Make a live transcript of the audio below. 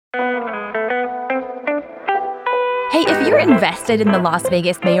Hey, if you're invested in the Las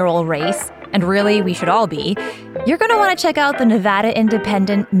Vegas mayoral race, and really we should all be, you're going to want to check out the Nevada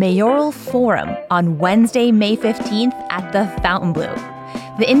Independent Mayoral Forum on Wednesday, May 15th at the Fontainebleau.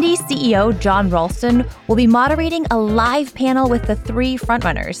 The Indy CEO, John Ralston, will be moderating a live panel with the three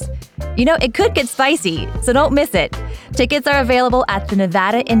frontrunners. You know, it could get spicy, so don't miss it. Tickets are available at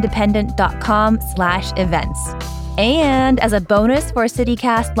thenevadaindependent.com/events. And as a bonus for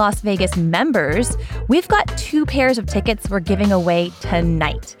CityCast Las Vegas members, we've got 2 pairs of tickets we're giving away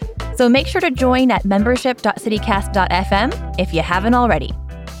tonight. So make sure to join at membership.citycast.fm if you haven't already.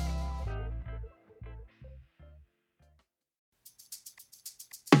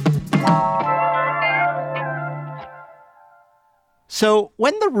 So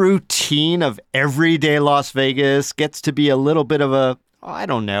when the routine of everyday Las Vegas gets to be a little bit of a,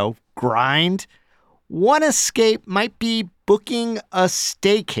 grind, one escape might be booking a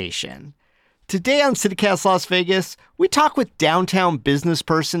staycation. Today on CityCast Las Vegas, we talk with downtown business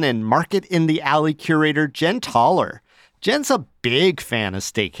person and Market in the Alley curator Jen Toller. Jen's a big fan of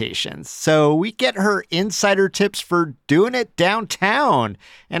staycations, so we get her insider tips for doing it downtown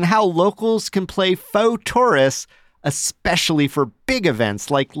and how locals can play faux tourists, especially for big events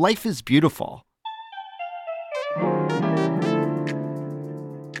like Life is Beautiful.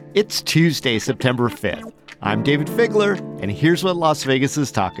 It's Tuesday, September 5th. I'm David Figler, and here's what Las Vegas is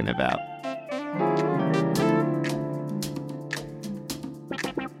talking about.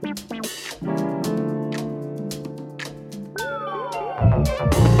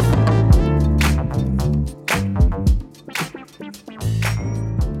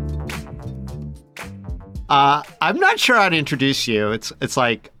 I'm not sure how to introduce you. It's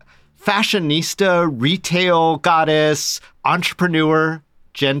like fashionista, retail goddess, entrepreneur,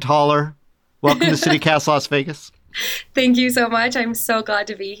 Jen Toller. Welcome to CityCast Las Vegas. Thank you so much. I'm so glad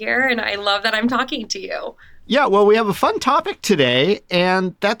to be here, and I love that I'm talking to you. Yeah, well, we have a fun topic today,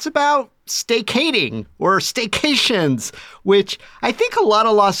 and that's about staycating or staycations, which I think a lot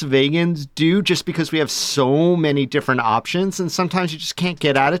of Las Vegans do just because we have so many different options, and sometimes you just can't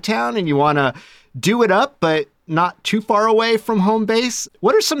get out of town and you want to do it up, but not too far away from home base.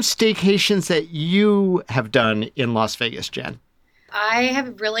 What are some staycations that you have done in Las Vegas, Jen? I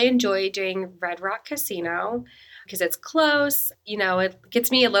have really enjoyed doing Red Rock Casino because it's close. You know, it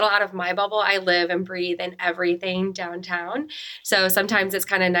gets me a little out of my bubble. I live and breathe in everything downtown. So sometimes it's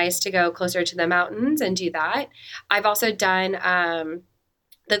kind of nice to go closer to the mountains and do that. I've also done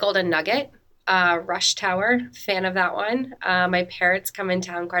the Golden Nugget. Rush Tower, fan of that one. My parents come in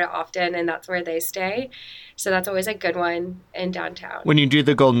town quite often, and that's where they stay. So that's always a good one in downtown. When you do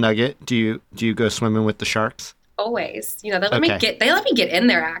the Golden Nugget, do you go swimming with the sharks? Always. You know, they let me get in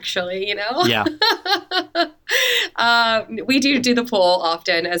there, actually, you know? Yeah. We do the pool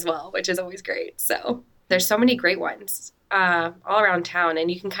often as well, which is always great. So there's so many great ones all around town, and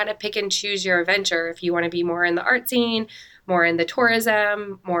you can kind of pick and choose your adventure if you want to be more in the art scene, more in the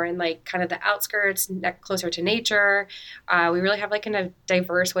tourism, more in like kind of the outskirts, closer to nature. We really have like a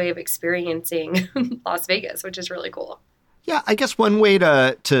diverse way of experiencing Las Vegas, which is really cool. Yeah, I guess one way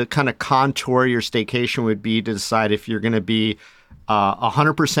to kind of contour your staycation would be to decide if you're going to be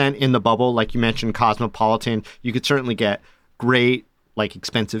 100% in the bubble. Like you mentioned, Cosmopolitan. You could certainly get great, like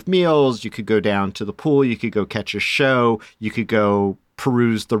expensive meals. You could go down to the pool. You could go catch a show. You could go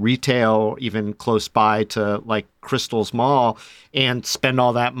peruse the retail, even close by to like Crystal's Mall, and spend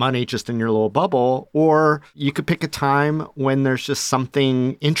all that money just in your little bubble. Or you could pick a time when there's just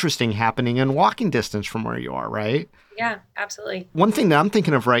something interesting happening in walking distance from where you are, right? Yeah, absolutely. One thing that I'm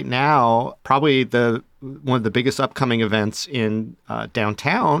thinking of right now, probably one of the biggest upcoming events in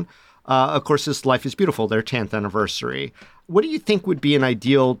downtown, of course, is Life is Beautiful, their 10th anniversary. What do you think would be an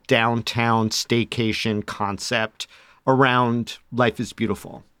ideal downtown staycation concept around Life is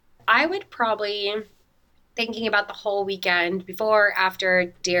Beautiful? I would probably, thinking about the whole weekend, before,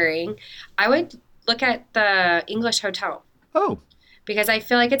 after, during, I would look at the English Hotel. Oh. Because I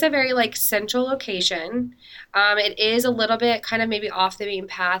feel like it's a very like central location. It is a little bit kind of maybe off the beaten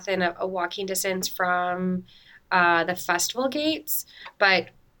path and a walking distance from the festival gates. But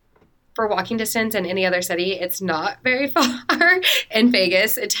for walking distance in any other city, it's not very far. In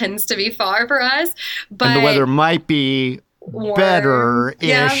Vegas, it tends to be far for us. But and the weather might be better-ish.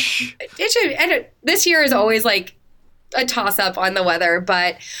 Yeah, it should. And this year is always like a toss-up on the weather.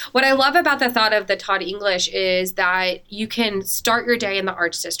 But what I love about the thought of the Todd English is that you can start your day in the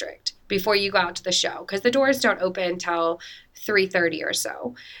Arts District before you go out to the show, because the doors don't open until 3:30 or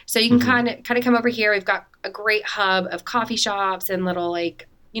so. So you can kind of come over here. We've got a great hub of coffee shops and little like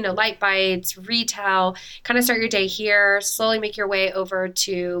light bites, retail, kind of start your day here, slowly make your way over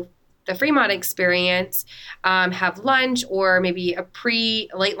to the Fremont experience, have lunch or maybe a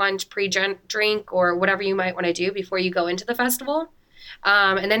late lunch, drink or whatever you might want to do before you go into the festival.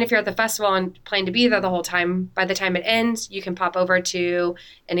 And then if you're at the festival and plan to be there the whole time, by the time it ends, you can pop over to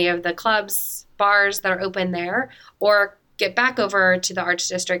any of the clubs, bars that are open there, or get back over to the Arts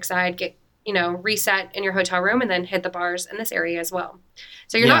District side, get, reset in your hotel room, and then hit the bars in this area as well.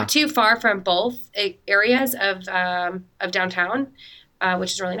 So you're not too far from both areas of downtown,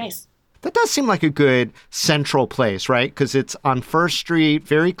 which is really nice. That does seem like a good central place, right? Because it's on First Street,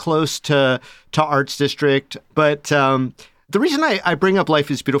 very close to Arts District. But the reason I bring up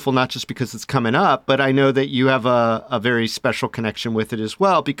Life is Beautiful, not just because it's coming up, but I know that you have a very special connection with it as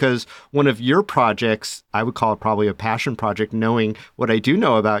well, because one of your projects, I would call it probably a passion project, knowing what I do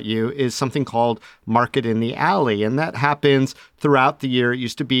know about you, is something called Market in the Alley. And that happens throughout the year. It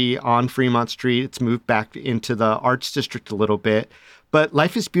used to be on Fremont Street. It's moved back into the Arts District a little bit. But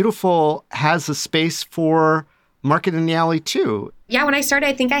Life is Beautiful has a space for Market in the Alley too. Yeah, when I started,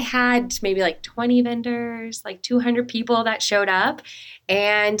 I think I had maybe like 20 vendors, like 200 people that showed up.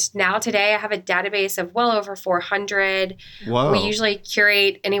 And now today I have a database of well over 400. Whoa. We usually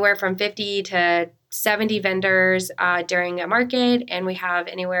curate anywhere from 50 to 70 vendors during a market. And we have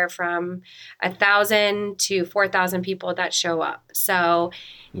anywhere from 1,000 to 4,000 people that show up. So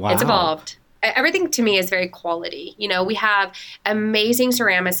It's evolved. Everything to me is very quality. We have amazing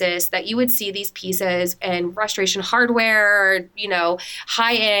ceramicists that you would see these pieces in restoration hardware,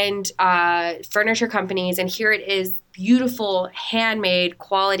 high-end furniture companies. And here it is, beautiful, handmade,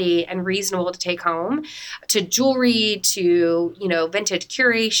 quality, and reasonable to take home, to jewelry, to, vintage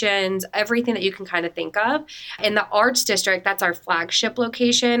curations, everything that you can kind of think of. In the Arts District, that's our flagship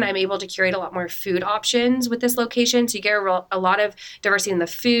location. I'm able to curate a lot more food options with this location. So you get a lot of diversity in the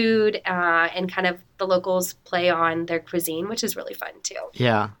food and kind of the locals play on their cuisine, which is really fun too.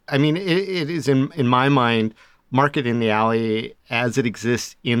 Yeah. I mean, it is in my mind, Market in the Alley, as it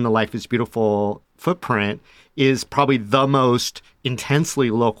exists in the Life is Beautiful footprint, is probably the most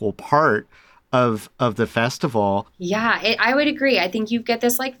intensely local part of the festival. Yeah, I would agree. I think you get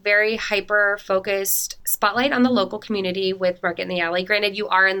this like very hyper-focused spotlight on the local community with Market in the Alley. Granted, you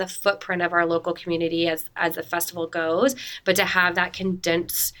are in the footprint of our local community as the festival goes, but to have that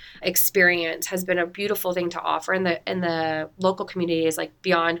condensed experience has been a beautiful thing to offer, and the local community is like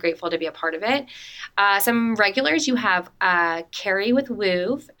beyond grateful to be a part of it. Some regulars, you have Carrie with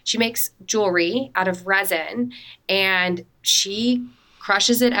Woof. She makes jewelry out of resin, and she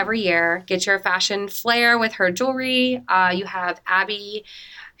crushes it every year. Get your fashion flair with her jewelry. You have Abby,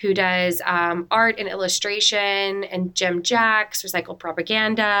 who does art and illustration, and Jim Jacks, recycled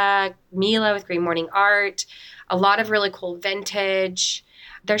propaganda, Mila with Green Morning Art, a lot of really cool vintage.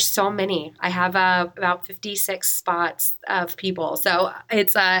 There's so many. I have about 56 spots of people. So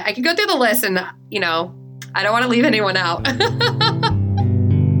it's I can go through the list and, I don't want to leave anyone out.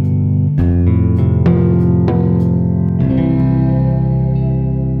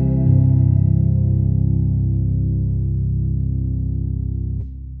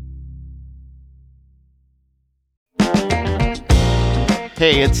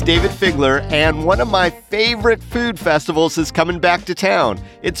 Hey, it's David Figler, and one of my favorite food festivals is coming back to town.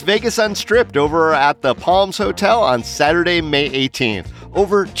 It's Vegas Unstripped over at the Palms Hotel on Saturday, May 18th.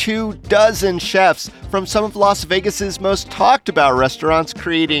 Over 24 chefs from some of Las Vegas's most talked about restaurants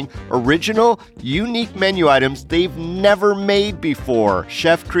creating original, unique menu items they've never made before.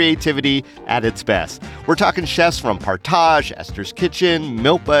 Chef creativity at its best. We're talking chefs from Partage, Esther's Kitchen,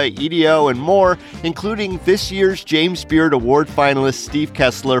 Milpa, EDO, and more, including this year's James Beard Award finalist Steve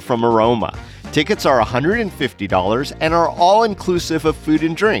Kessler from Aroma. Tickets are $150 and are all-inclusive of food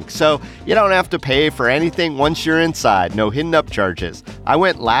and drink, so you don't have to pay for anything once you're inside. No hidden upcharges. I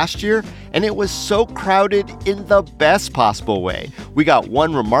went last year, and it was so crowded in the best possible way. We got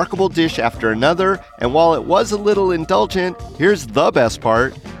one remarkable dish after another, and while it was a little indulgent, here's the best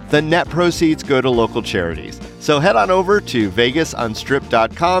part. The net proceeds go to local charities. So head on over to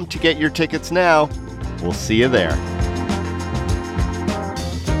vegasunstrip.com to get your tickets now. We'll see you there.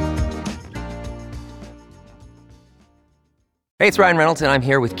 Hey, it's Ryan Reynolds, and I'm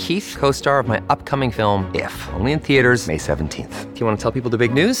here with Keith, co-star of my upcoming film, If, only in theaters May 17th. Do you want to tell people the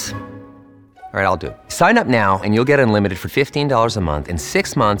big news? All right, I'll do it. Sign up now and you'll get unlimited for $15 a month and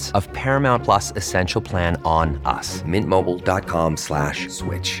 6 months of Paramount Plus Essential Plan on us.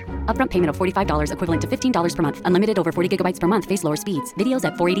 MintMobile.com/switch. Upfront payment of $45 equivalent to $15 per month. Unlimited over 40 gigabytes per month. Face lower speeds. Videos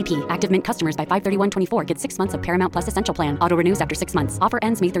at 480p. Active Mint customers by 531.24 get 6 months of Paramount Plus Essential Plan. Auto renews after 6 months. Offer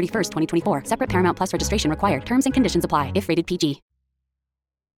ends May 31st, 2024. Separate Paramount Plus registration required. Terms and conditions apply if rated PG.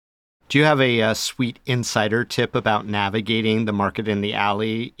 Do you have a sweet insider tip about navigating the market in the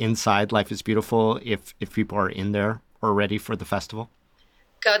alley inside Life is Beautiful if people are in there or ready for the festival?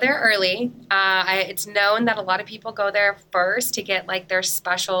 Go there early. It's known that a lot of people go there first to get like their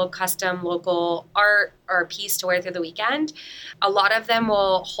special custom local art or piece to wear through the weekend. A lot of them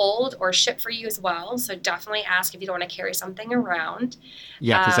will hold or ship for you as well. So definitely ask if you don't want to carry something around.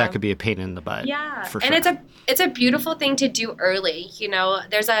 Yeah, because that could be a pain in the butt. Yeah, for and sure. it's a beautiful thing to do early. You know,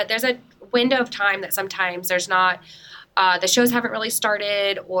 there's a window of time that sometimes there's not. The shows haven't really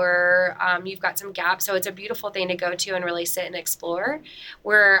started, or you've got some gaps. So it's a beautiful thing to go to and really sit and explore.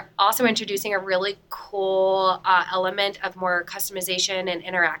 We're also introducing a really cool element of more customization and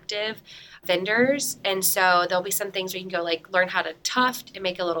interactive vendors. And so there'll be some things where you can go like learn how to tuft and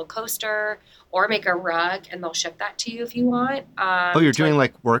make a little coaster or make a rug, and they'll ship that to you if you want. You're doing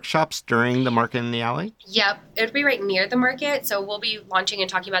like workshops during the market in the alley? Yep, it would be right near the market. So we'll be launching and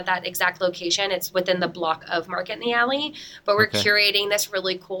talking about that exact location. It's within the block of Market in the Alley, but we're curating this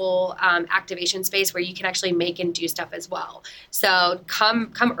really cool activation space where you can actually make and do stuff as well. So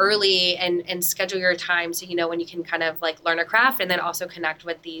come early and schedule your time so you know when you can kind of like learn a craft and then also connect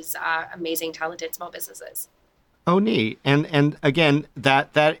with these amazing, talented small businesses. Oh, neat. And again,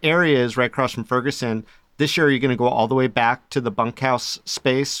 that area is right across from Ferguson. This year, are you going to go all the way back to the bunkhouse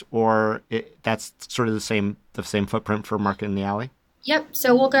space, or that's sort of the same footprint for Market in the Alley? Yep.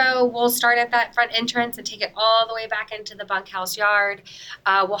 So we'll start at that front entrance and take it all the way back into the bunkhouse yard.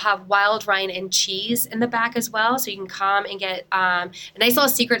 We'll have wild rind and cheese in the back as well. So you can come and get a nice little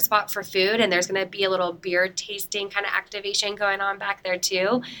secret spot for food. And there's going to be a little beer tasting kind of activation going on back there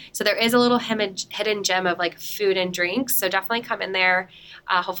too. So there is a little hidden gem of like food and drinks. So definitely come in there,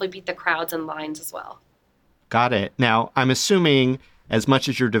 hopefully beat the crowds and lines as well. Got it. Now, I'm assuming as much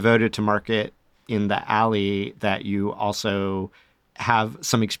as you're devoted to Market in the Alley that you also have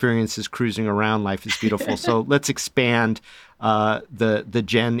some experiences cruising around Life is Beautiful. So let's expand the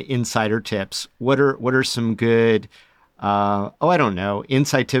Jen insider tips. What are some good, I don't know,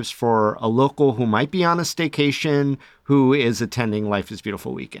 inside tips for a local who might be on a staycation who is attending Life is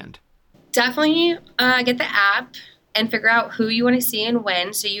Beautiful weekend? Definitely get the app and figure out who you want to see and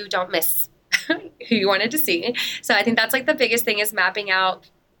when so you don't miss who you wanted to see. So I think that's like the biggest thing is mapping out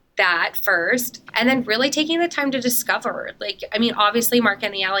that first and then really taking the time to discover. Like, I mean, obviously Market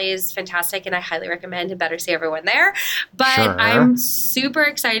in the Alley is fantastic and I highly recommend and better see everyone there. But Sure. I'm super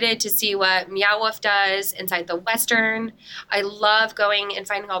excited to see what Meow Wolf does inside the Western. I love going and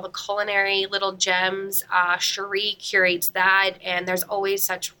finding all the culinary little gems. Cherie curates that, and there's always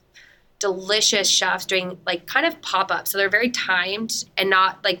such delicious chefs doing like kind of pop-up. So they're very timed and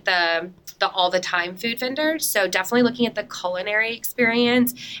not like the all the time food vendors. So definitely looking at the culinary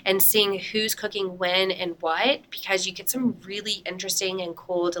experience and seeing who's cooking when and what, because you get some really interesting and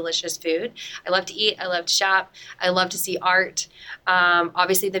cool, delicious food. I love to eat. I love to shop. I love to see art.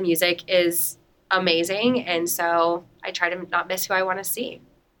 Obviously the music is amazing. And so I try to not miss who I want to see.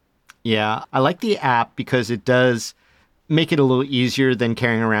 Yeah, I like the app because it does make it a little easier than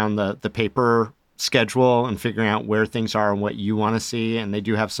carrying around the paper schedule and figuring out where things are and what you want to see. And they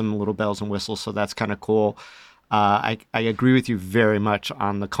do have some little bells and whistles, so that's kind of cool. I agree with you very much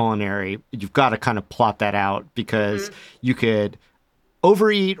on the culinary. You've got to kind of plot that out because you could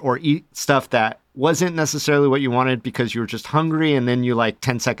overeat or eat stuff that wasn't necessarily what you wanted because you were just hungry. And then you like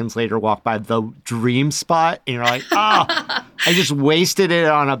 10 seconds later walk by the dream spot and you're like, I just wasted it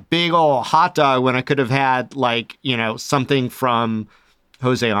on a big old hot dog when I could have had like, something from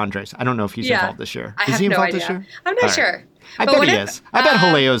Jose Andres. I don't know if he's involved this year. I Is have he no involved idea. this year? I'm not sure. I bet he is. I bet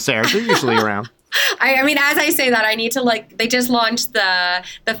Jaleo's there. They're usually around. I mean, as I say that, I need to they just launched the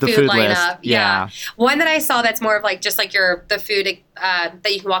food lineup. Yeah. One that I saw that's more of like just like the food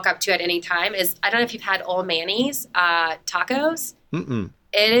that you can walk up to at any time is, I don't know if you've had Old Manny's tacos. Mm-mm.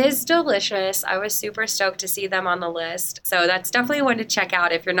 It is delicious. I was super stoked to see them on the list. So that's definitely one to check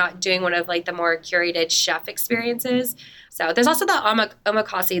out if you're not doing one of like the more curated chef experiences. So there's also the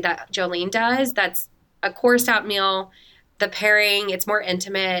omakase that Jolene does. That's a coursed out meal. The pairing, it's more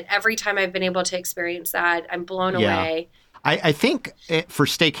intimate. Every time I've been able to experience that, I'm blown away. I think for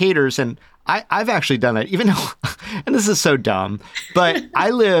staycators, and I've actually done it, even though, and this is so dumb, but I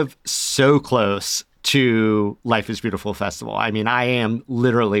live so close to Life is Beautiful Festival. I mean, I am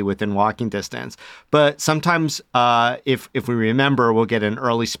literally within walking distance. But sometimes if we remember, we'll get an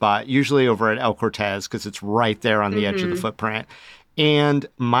early spot, usually over at El Cortez, because it's right there on the edge of the footprint. And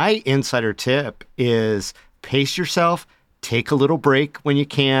my insider tip is pace yourself. Take a little break when you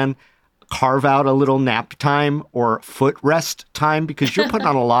can. carve out a little nap time or foot rest time because you're putting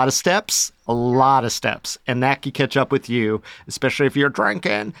on a lot of steps, and that could catch up with you, especially if you're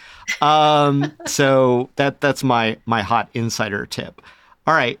drinking. So that's my hot insider tip.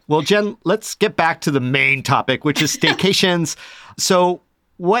 All right. Well, Jen, let's get back to the main topic, which is staycations. So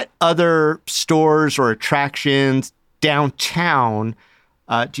what other stores or attractions downtown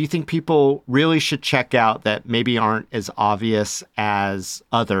do you think people really should check out that maybe aren't as obvious as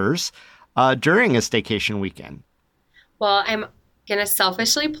others during a staycation weekend? Well, I'm going to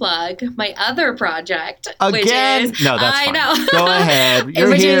selfishly plug my other project. Again? Which is, No, that's fine. Know. Go ahead.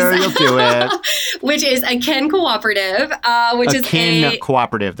 You're here. You'll do it. Which is a Kin Cooperative, which is Kin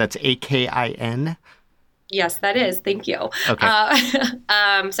Cooperative. That's AKIN. Yes, that is. Thank you. Okay.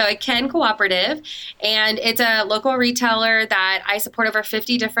 So a Kin Cooperative, and it's a local retailer that I support over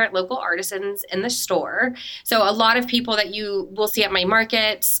 50 different local artisans in the store. So a lot of people that you will see at my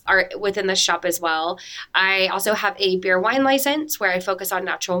markets are within the shop as well. I also have a beer wine license where I focus on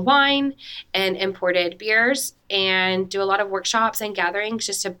natural wine and imported beers and do a lot of workshops and gatherings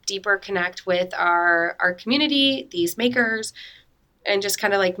just to deeper connect with our community, these makers, and just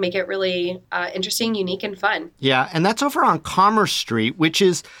kind of like make it really interesting, unique, and fun. Yeah, and that's over on Commerce Street, which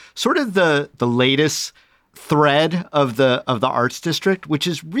is sort of the latest thread of the Arts District, which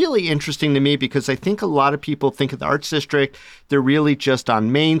is really interesting to me because I think a lot of people think of the Arts District, they're really just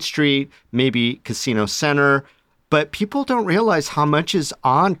on Main Street, maybe Casino Center, but people don't realize how much is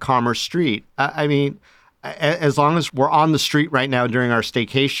on Commerce Street. I mean, as long as we're on the street right now during our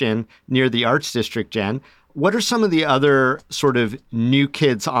staycation near the Arts District, Jen, what are some of the other sort of new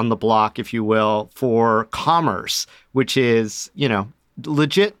kids on the block, if you will, for Commerce, which is,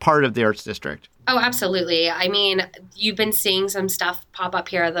 legit part of the Arts District? Oh, absolutely. I mean, you've been seeing some stuff pop up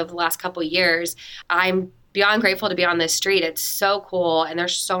here the last couple of years. I'm beyond grateful to be on this street. It's so cool. And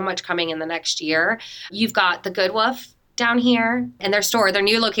there's so much coming in the next year. You've got the Good Wolf down here, and their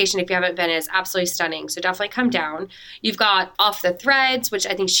new location, if you haven't been, is absolutely stunning. So definitely come down. You've got Off the Threads, which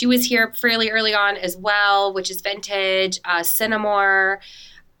I think she was here fairly early on as well, which is vintage, Cinnamore,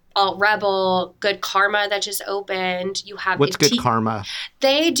 Alt Rebel, Good Karma that just opened. You have What's Good Karma?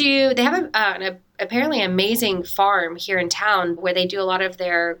 They have an apparently amazing farm here in town where they do a lot of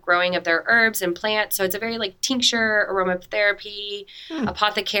their growing of their herbs and plants. So it's a very like tincture, aromatherapy,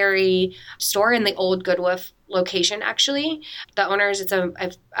 apothecary store in the old Good Wolf location, actually. The owners, it's a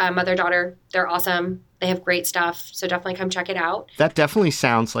mother-daughter. They're awesome. They have great stuff. So definitely come check it out. That definitely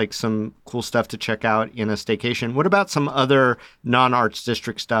sounds like some cool stuff to check out in a staycation. What about some other non-Arts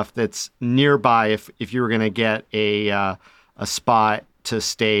District stuff that's nearby if you were going to get a spot to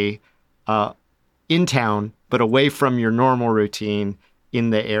stay in town, but away from your normal routine in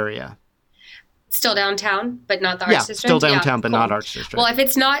the area? Still downtown, but not the Arts District? Still downtown, but cool. Not Arts District. Well,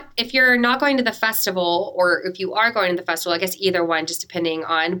 if you're not going to the festival, or if you are going to the festival, I guess either one, just depending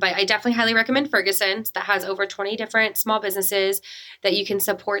on, but I definitely highly recommend Ferguson's that has over 20 different small businesses that you can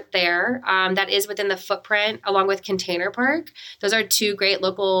support there. That is within the footprint, along with Container Park. Those are two great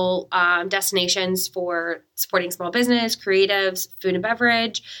local destinations for supporting small business, creatives, food and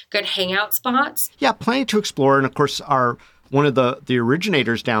beverage, good hangout spots. Yeah, plenty to explore. And of course, one of the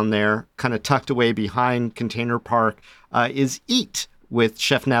originators down there, kind of tucked away behind Container Park, is Eat with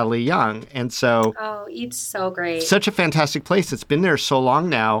Chef Natalie Young. And so... Oh, Eat's so great. Such a fantastic place. It's been there so long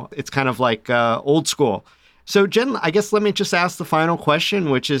now. It's kind of like old school. So, Jen, I guess let me just ask the final question,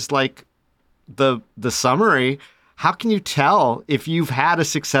 which is like the summary. How can you tell if you've had a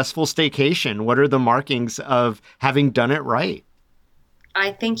successful staycation? What are the markings of having done it right?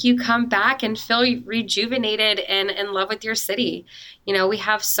 I think you come back and feel rejuvenated and in love with your city. We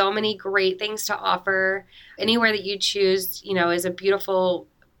have so many great things to offer. Anywhere that you choose, is a beautiful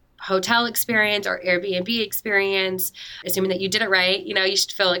hotel experience or Airbnb experience. Assuming that you did it right, you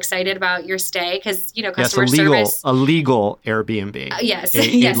should feel excited about your stay because, customer service. A legal Airbnb. Yes.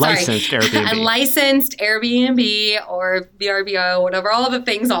 A licensed Airbnb. A licensed Airbnb or VRBO, whatever all the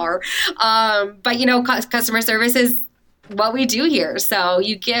things are. But, customer service is what we do here. So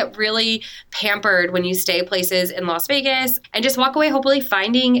you get really pampered when you stay places in Las Vegas and just walk away hopefully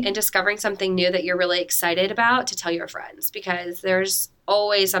finding and discovering something new that you're really excited about to tell your friends, because there's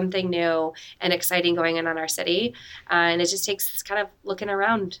always something new and exciting going on in our city. And it just takes kind of looking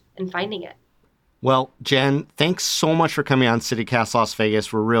around and finding it. Well, Jen, thanks so much for coming on CityCast Las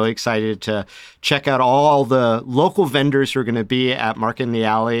Vegas. We're really excited to check out all the local vendors who are going to be at Market in the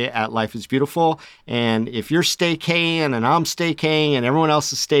Alley at Life is Beautiful. And if you're staycaying and I'm staycaying and everyone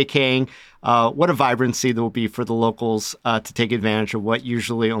else is staycaying, what a vibrancy there will be for the locals to take advantage of what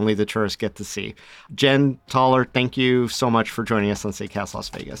usually only the tourists get to see. Jen Toller, thank you so much for joining us on CityCast Las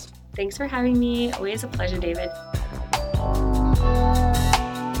Vegas. Thanks for having me. Always a pleasure, David.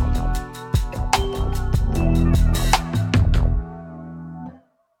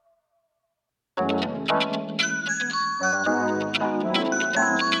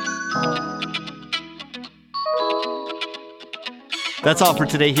 That's all for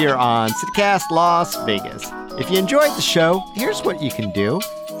today here on CityCast Las Vegas. If you enjoyed the show, here's what you can do.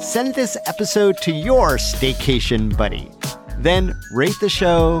 Send this episode to your staycation buddy. Then rate the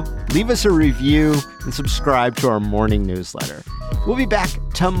show, leave us a review, and subscribe to our morning newsletter. We'll be back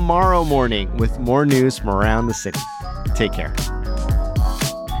tomorrow morning with more news from around the city. Take care.